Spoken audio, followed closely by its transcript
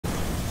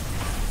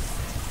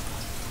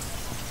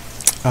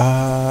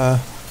I'm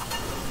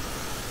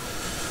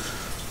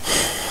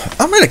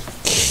gonna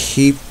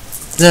keep.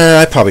 Nah,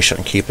 I probably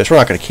shouldn't keep this. We're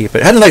not gonna keep it.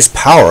 It had a nice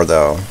power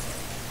though.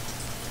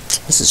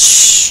 This is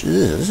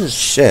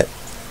shit.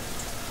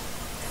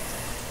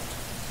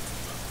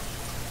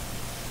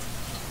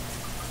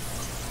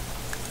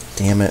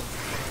 Damn it.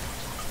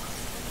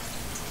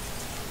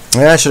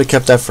 Yeah, I should have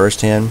kept that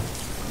first hand.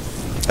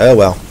 Oh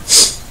well.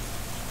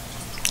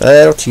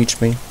 That'll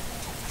teach me.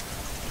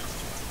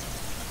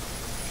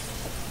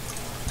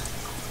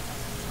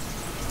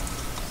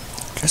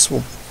 Guess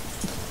we'll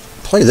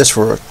play this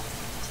for a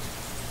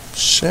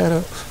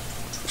shadow.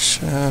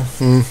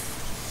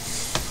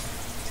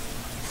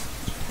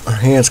 Our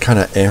hand's kind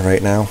of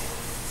right now.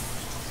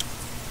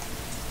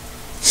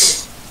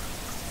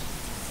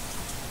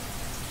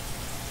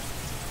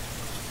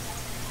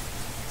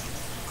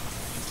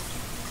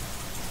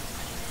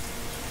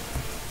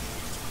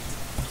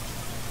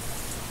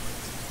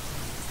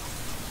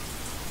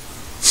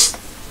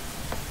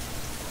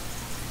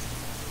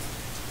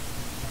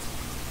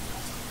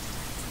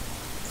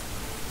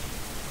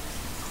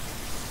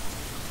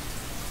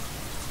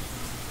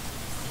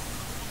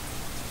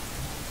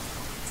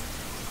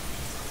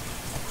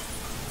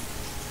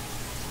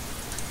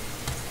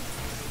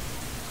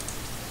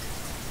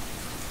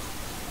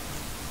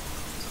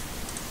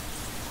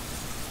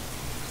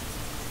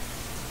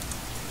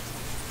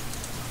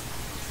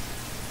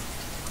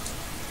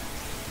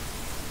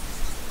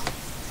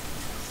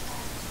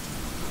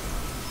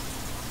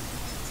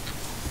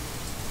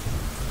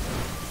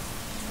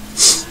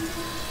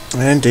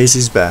 And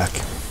Daisy's back.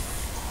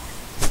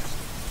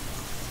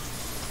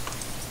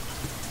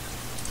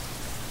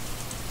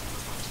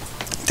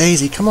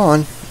 Daisy, come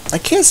on. I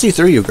can't see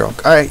through you, girl.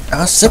 Alright,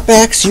 I'll sit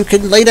back so you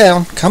can lay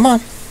down. Come on.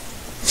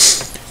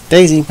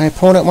 Daisy, my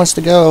opponent wants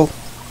to go.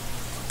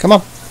 Come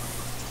on.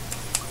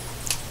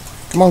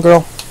 Come on,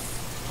 girl.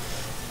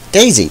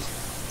 Daisy.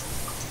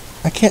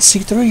 I can't see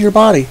through your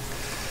body.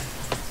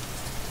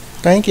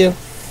 Thank you.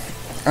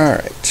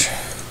 Alright.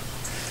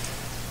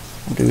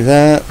 I'll do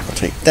that. I'll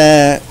take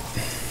that.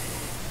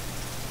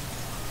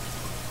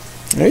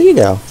 There you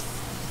go.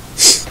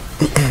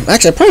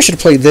 Actually, I probably should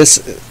have played this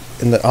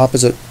in the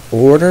opposite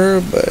order,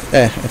 but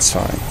it's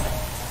fine.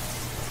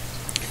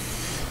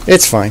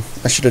 It's fine.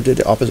 I should have did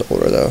the opposite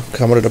order though,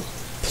 because I wanted to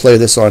play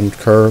this on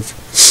curve.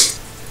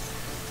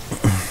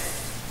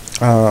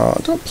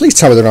 Don't please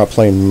tell me they're not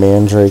playing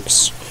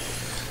mandrakes.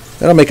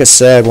 That'll make us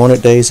sad, won't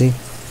it, Daisy?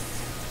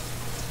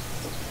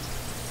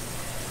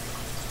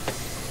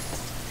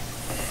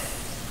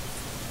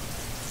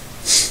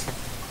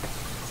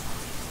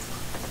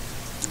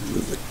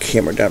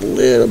 Camera down a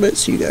little bit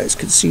so you guys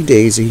can see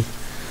Daisy.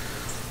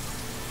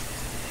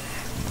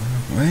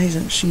 Why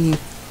isn't she?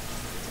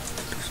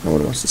 No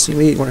one wants to see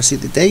me. You want to see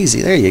the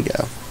Daisy? There you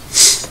go.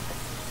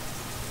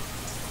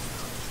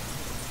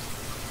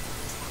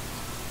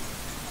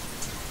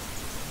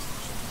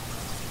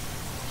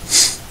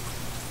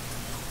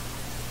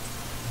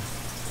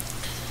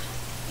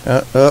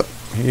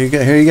 Here you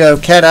go. Here you go.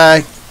 Cat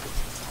eye.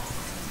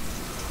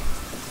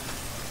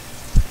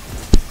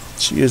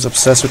 She is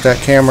obsessed with that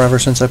camera ever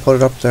since I put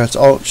it up there. It's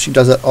all she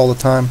does it all the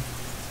time.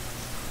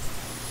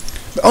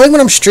 But only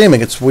when I'm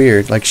streaming, it's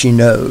weird. Like she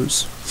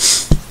knows.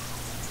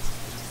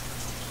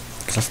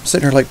 Cause if I'm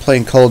sitting here like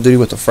playing Call of Duty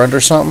with a friend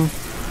or something,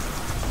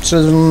 she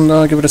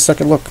doesn't give it a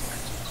second look.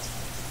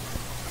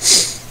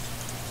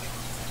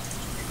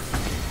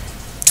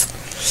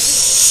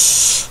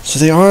 So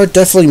they are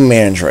definitely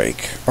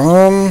Mandrake.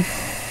 I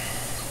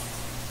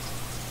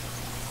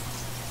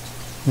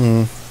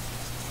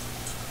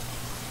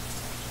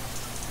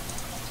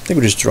think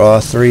we just draw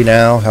 3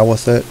 now. Hell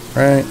with it,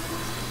 right?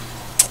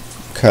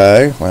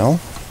 Okay, well.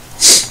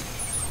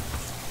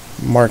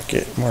 Mark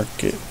it.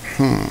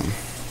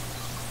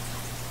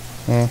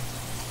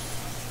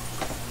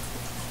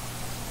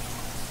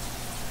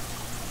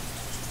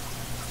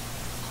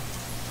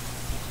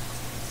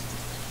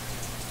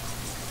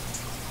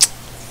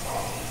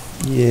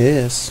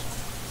 Yes.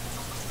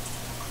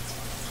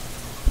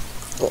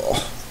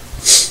 Oh.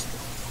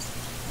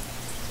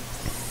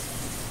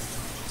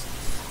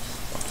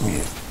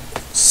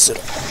 Sit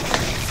up.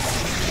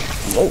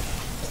 Oh.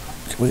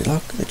 Can we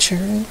lock the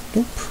chair in?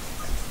 Nope.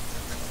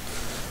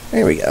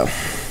 There we go.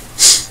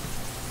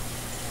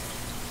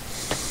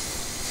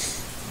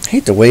 I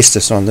hate to waste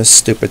this on this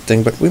stupid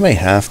thing, but we may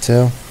have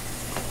to.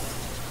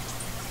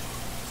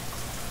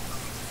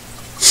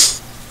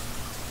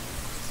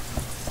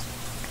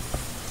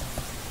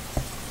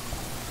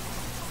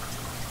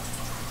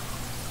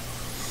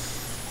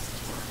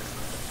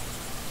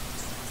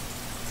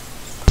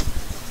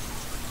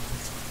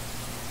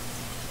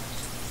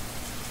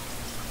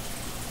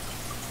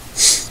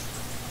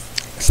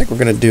 I think we're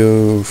going to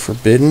do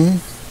Forbidden.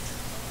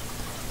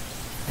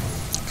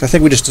 I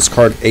think we just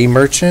discard a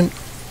merchant.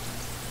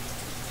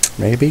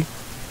 Maybe.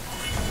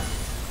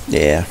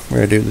 Yeah, we're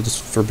going to do this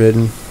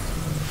Forbidden.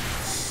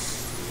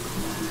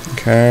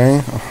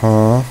 Okay.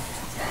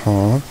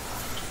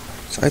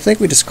 So I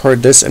think we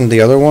discard this and the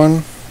other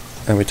one.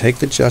 And we take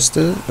the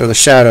Justice, or the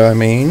Shadow, I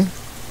mean.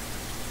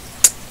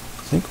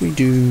 think we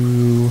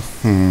do...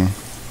 Yeah,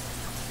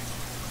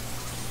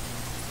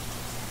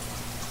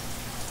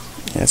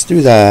 let's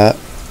do that.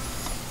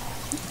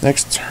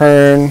 Next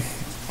turn,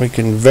 we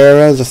can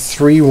Vara the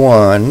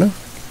 3/1.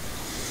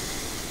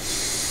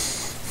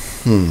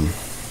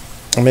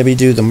 And maybe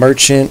do the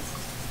Merchant.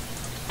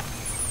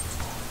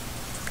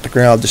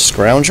 The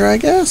Scrounger, I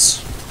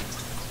guess?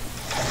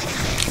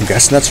 I'm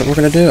guessing that's what we're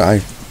gonna do.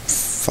 I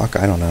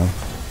don't know.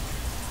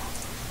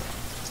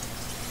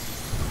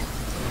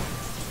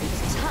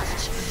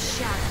 Touch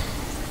shadow.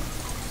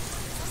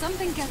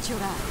 Something catch your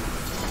eye.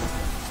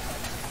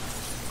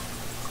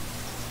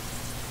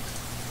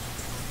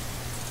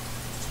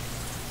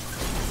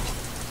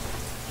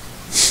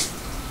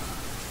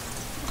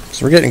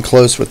 So we're getting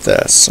close with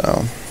this,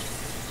 so.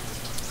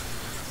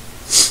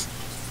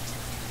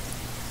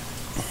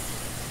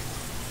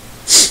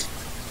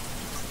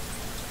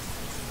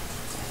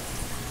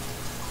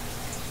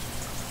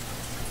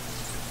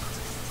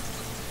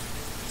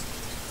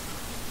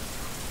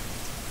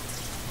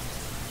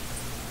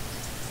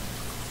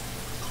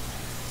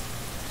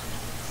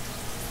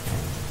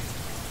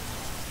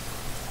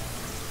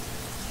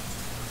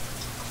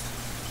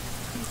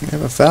 We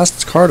have a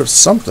fast card of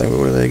something, but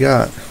what do they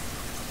got?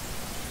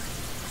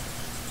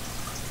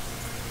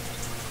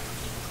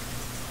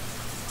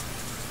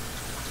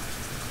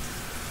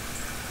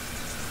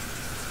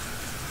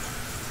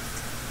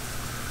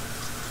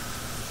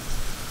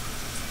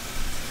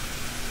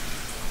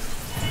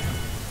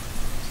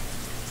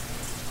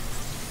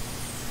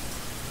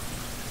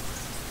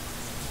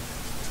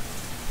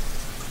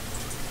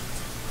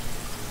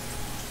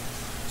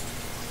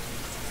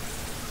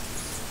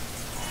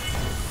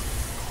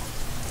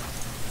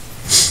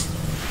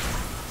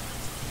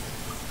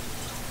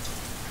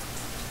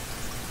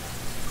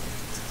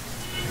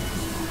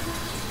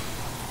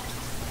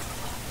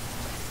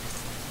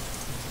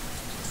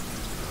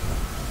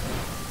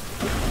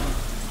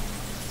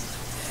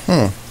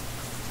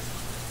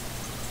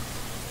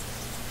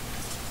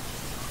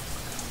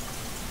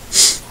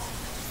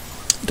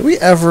 Do we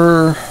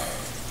ever...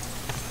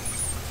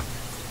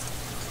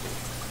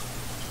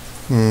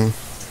 I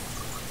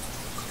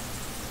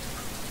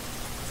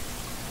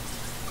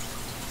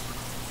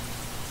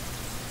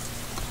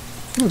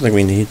don't think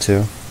we need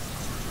to.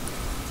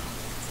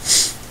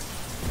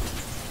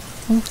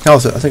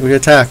 How's it? I think we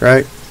attack,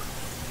 right?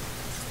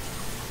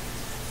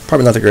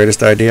 Probably not the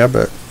greatest idea,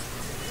 but...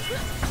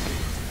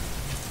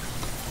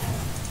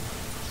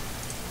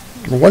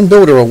 We're one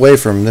builder away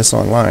from this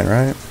online,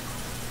 right?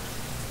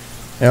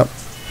 Yep.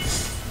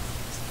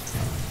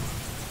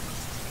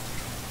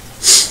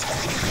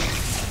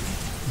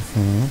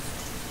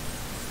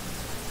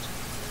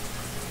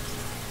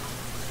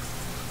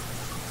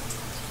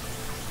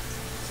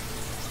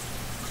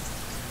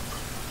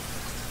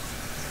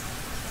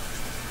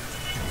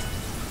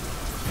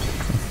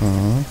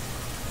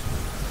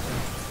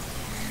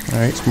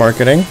 Alright, it's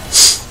marketing.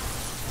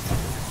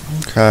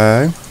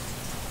 Okay.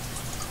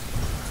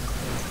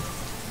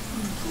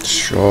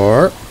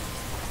 Sure.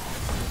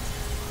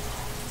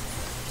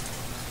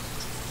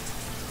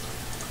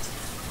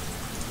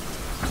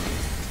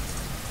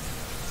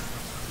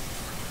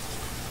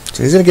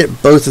 So he's going to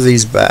get both of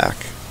these back.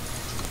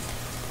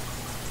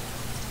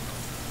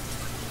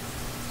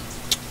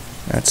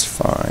 That's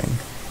fine.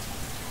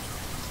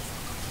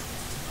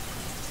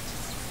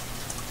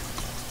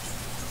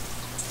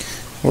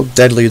 We'll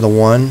deadly the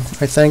one,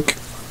 I think.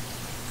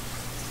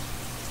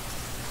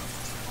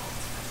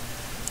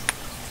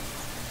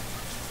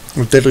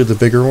 We'll deadly the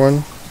bigger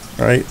one.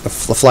 Alright, the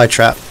fly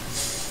trap.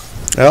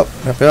 Yep.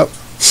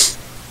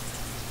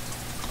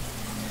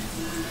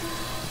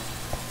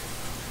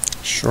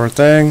 Sure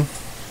thing.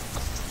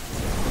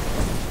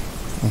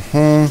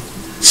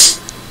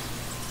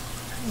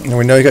 And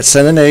we know you got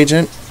send an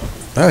agent.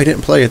 Oh, he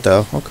didn't play it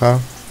though. Okay.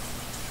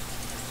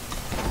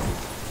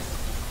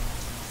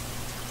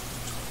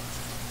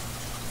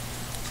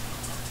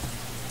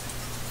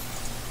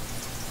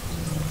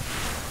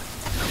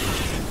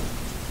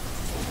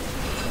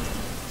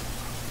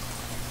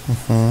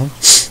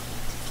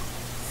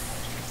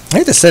 I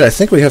hate to say it, I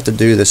think we have to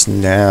do this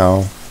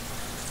now.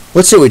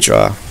 Let's see what we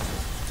draw.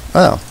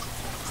 Oh.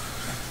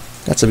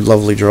 That's a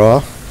lovely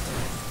draw.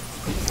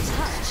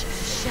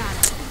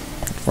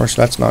 Of course,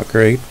 that's not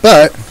great,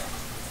 but...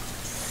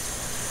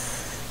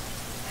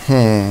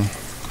 I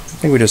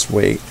think we just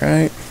wait,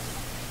 right?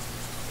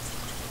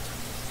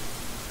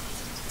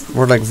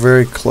 We're like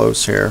very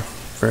close here.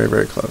 Very,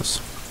 very close.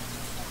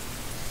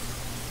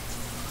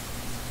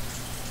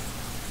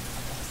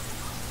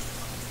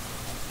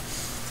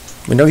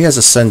 We know he has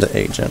a send to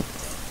agent.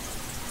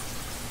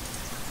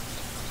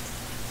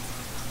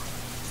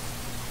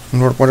 I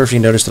wonder if you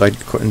noticed that I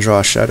couldn't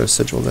draw a shadow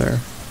sigil there.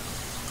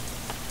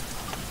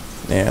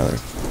 Yeah.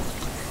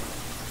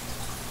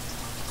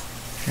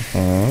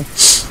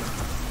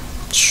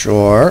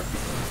 Sure.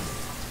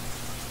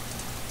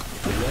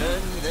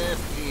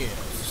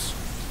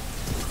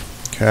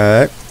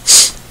 Okay.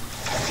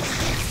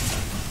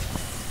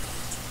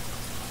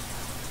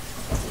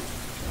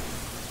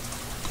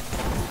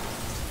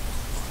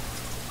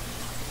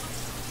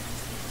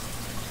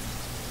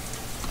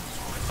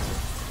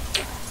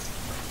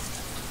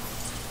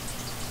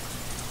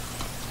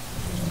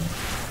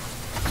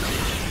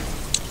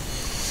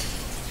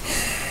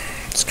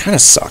 Kind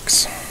of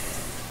sucks.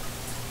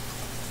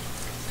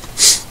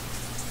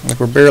 Like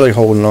we're barely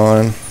holding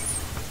on.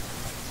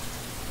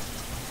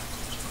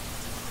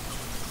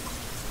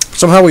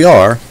 Somehow we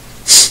are.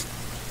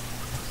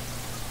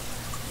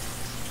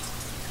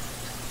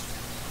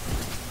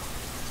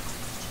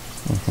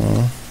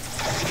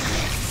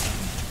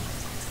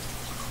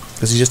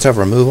 Does he just have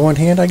removal in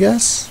hand, I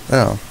guess?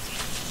 Oh.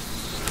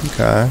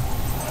 Okay.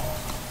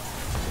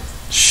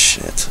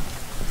 Shit.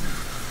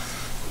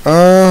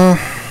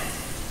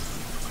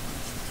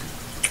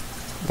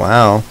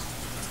 Wow.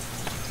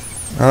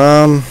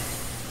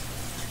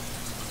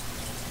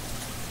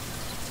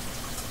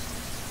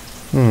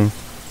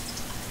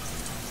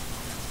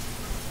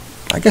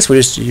 I guess we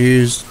just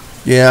use...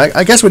 Yeah,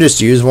 I guess we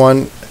just use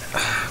one.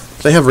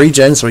 They have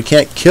regen, so we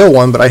can't kill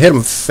one, but I hit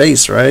him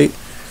face, right?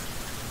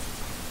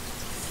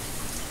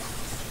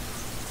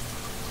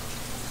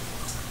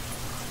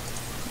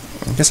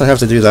 I guess I have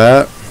to do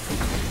that.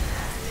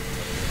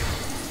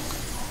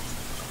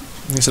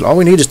 He said, all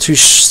we need is 2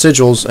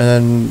 sigils,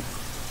 and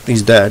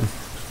he's dead.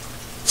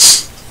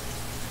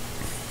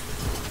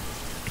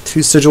 2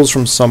 sigils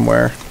from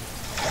somewhere.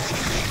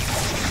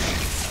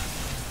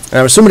 And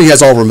I'm assuming he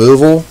has all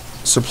removal,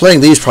 so playing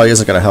these probably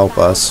isn't going to help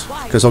us,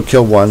 because he'll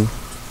kill one.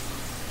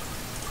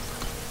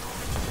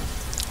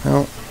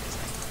 Well,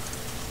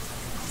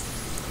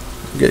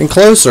 we're getting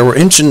closer. We're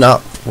inching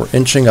up. We're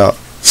inching up.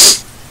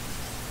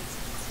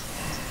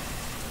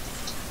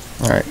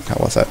 Alright, how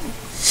was that?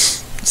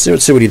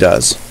 Let's see what he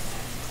does.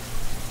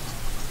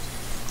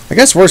 I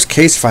guess worst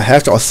case, if I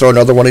have to, I'll throw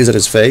another one of these at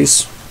his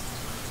face.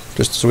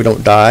 Just so we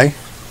don't die.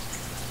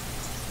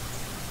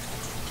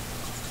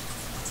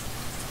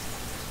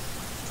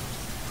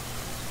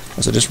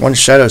 So just one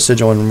shadow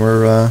sigil and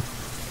we're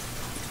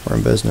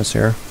in business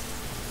here.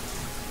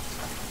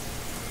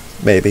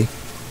 Maybe.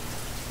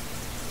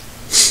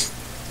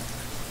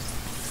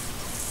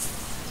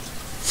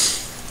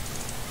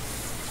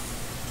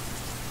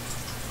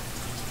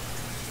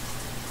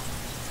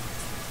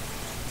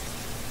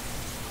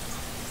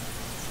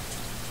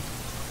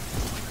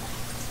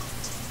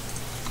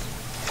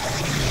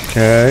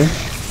 Okay.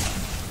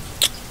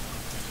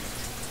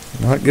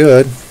 Not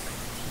good.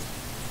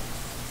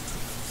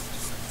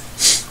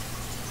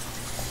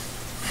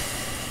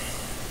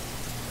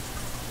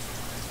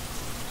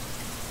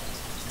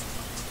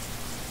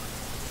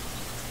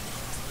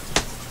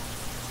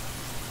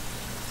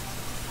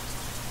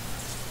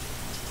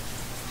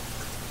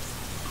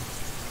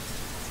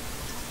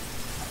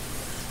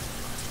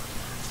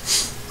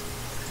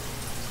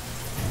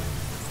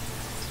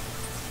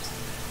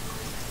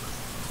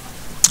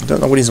 I don't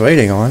know what he's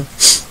waiting on.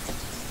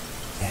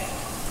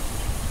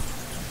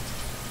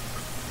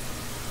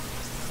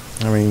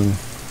 I mean...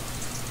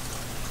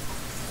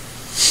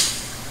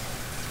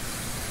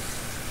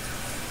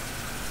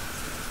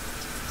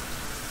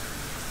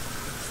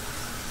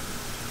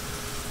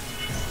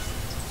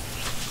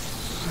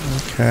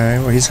 Okay,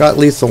 well he's got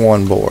lethal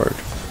on board.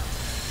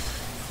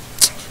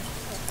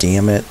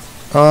 Damn it.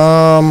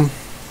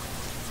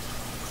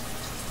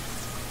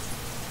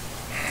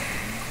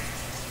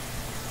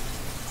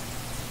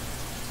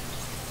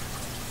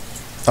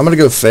 I'm gonna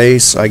go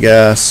face, I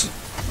guess.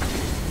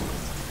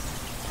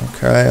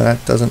 Okay,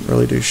 that doesn't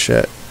really do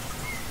shit.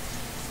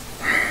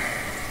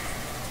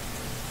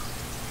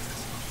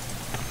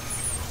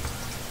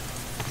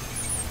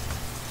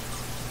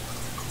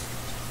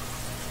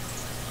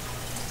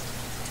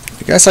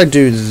 I guess I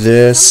do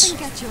this.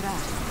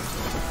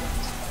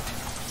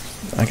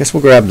 I guess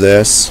we'll grab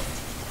this.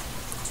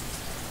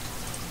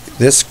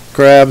 This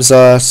grabs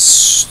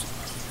us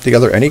the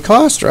other any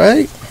cost,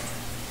 right?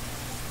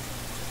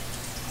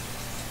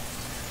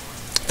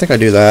 I think I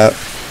do that.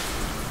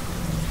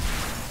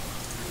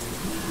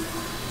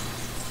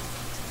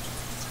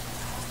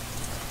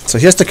 So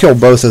he has to kill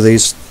both of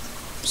these.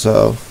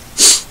 So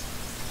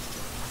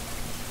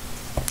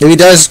if he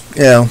does,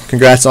 you know,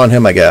 congrats on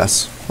him, I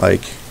guess.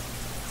 Like,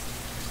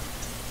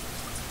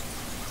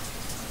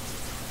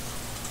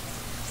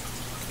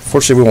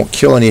 fortunately we won't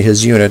kill any of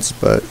his units,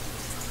 but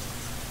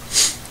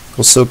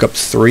we'll soak up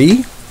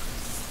 3.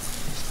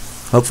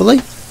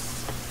 Hopefully.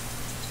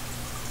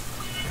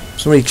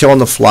 Somebody killing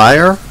the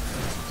flyer?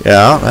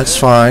 Yeah, that's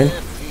fine.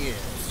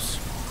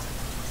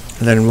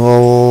 And then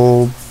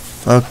we'll...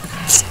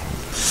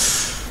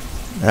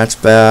 that's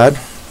bad.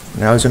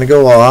 Now he's going to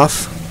go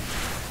off.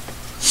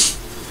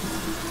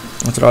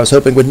 That's what I was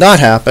hoping would not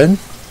happen.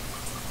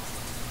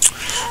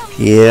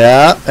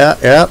 Yeah.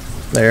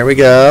 There we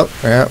go.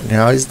 Yeah,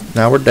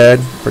 now we're dead,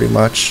 pretty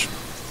much.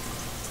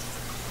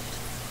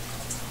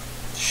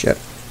 Shit.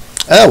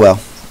 Oh well.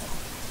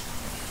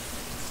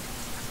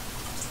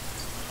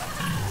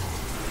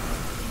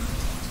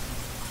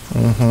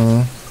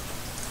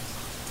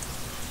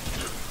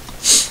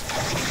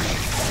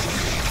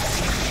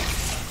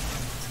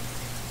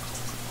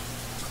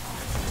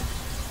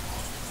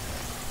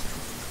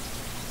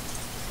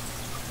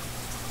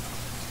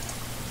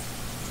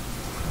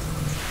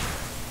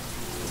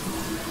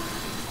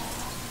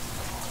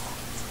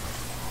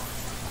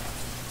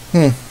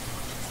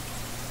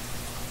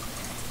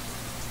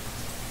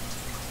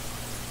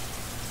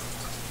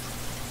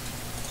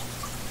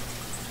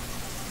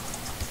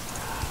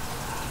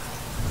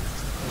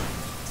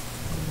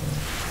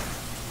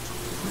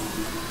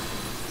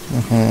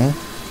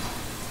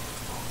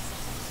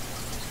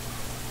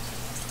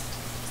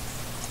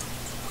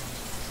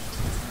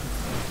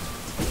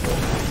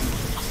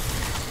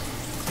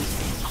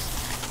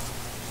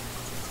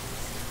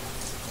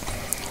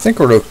 think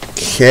we're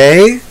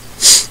okay.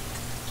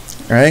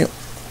 Alright.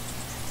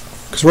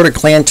 Because we're the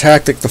clan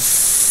tactic, the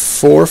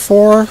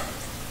 4-4.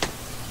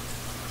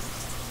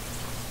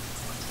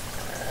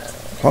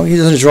 As long as he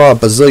doesn't draw a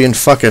bazillion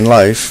fucking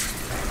life.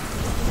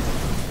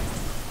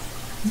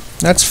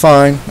 That's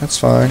fine. That's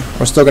fine.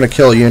 We're still going to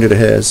kill a unit of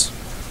his.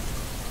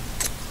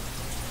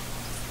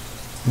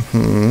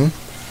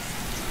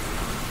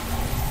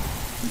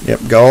 Yep,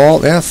 go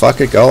all... Yeah,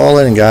 fuck it. Go all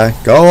in, guy.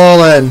 Go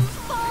all in.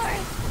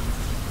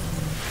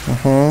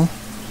 I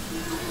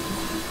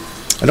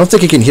don't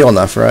think he can heal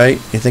enough, right?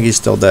 You think he's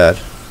still dead?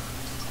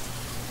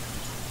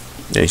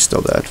 Yeah, he's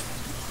still dead.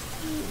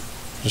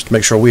 Just to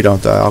make sure we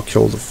don't die, I'll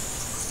kill the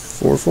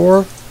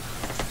 4-4.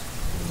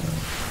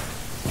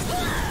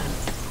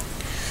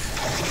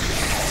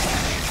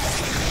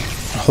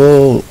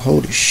 Oh,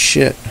 holy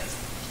shit.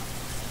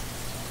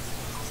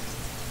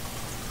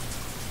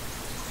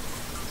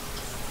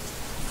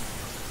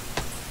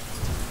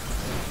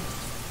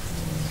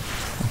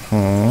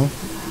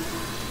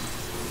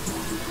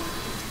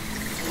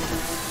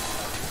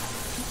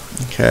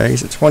 Okay,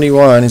 he's at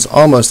 21. He's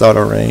almost out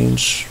of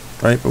range,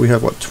 right? But we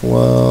have, what,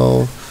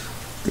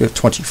 12? We have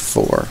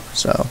 24,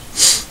 so...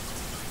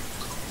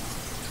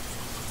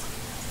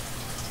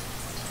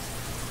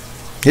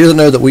 He doesn't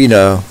know that we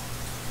know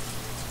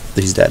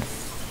that he's dead.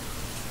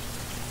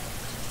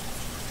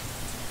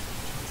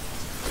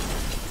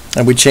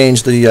 And we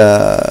changed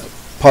the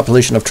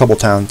population of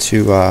Troubletown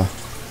to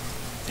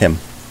him.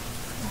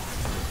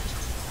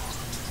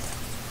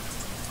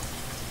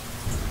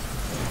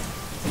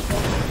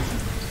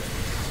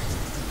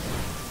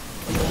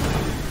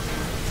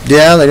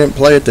 Yeah, they didn't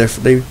play it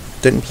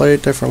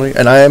differently,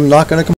 and I am not going to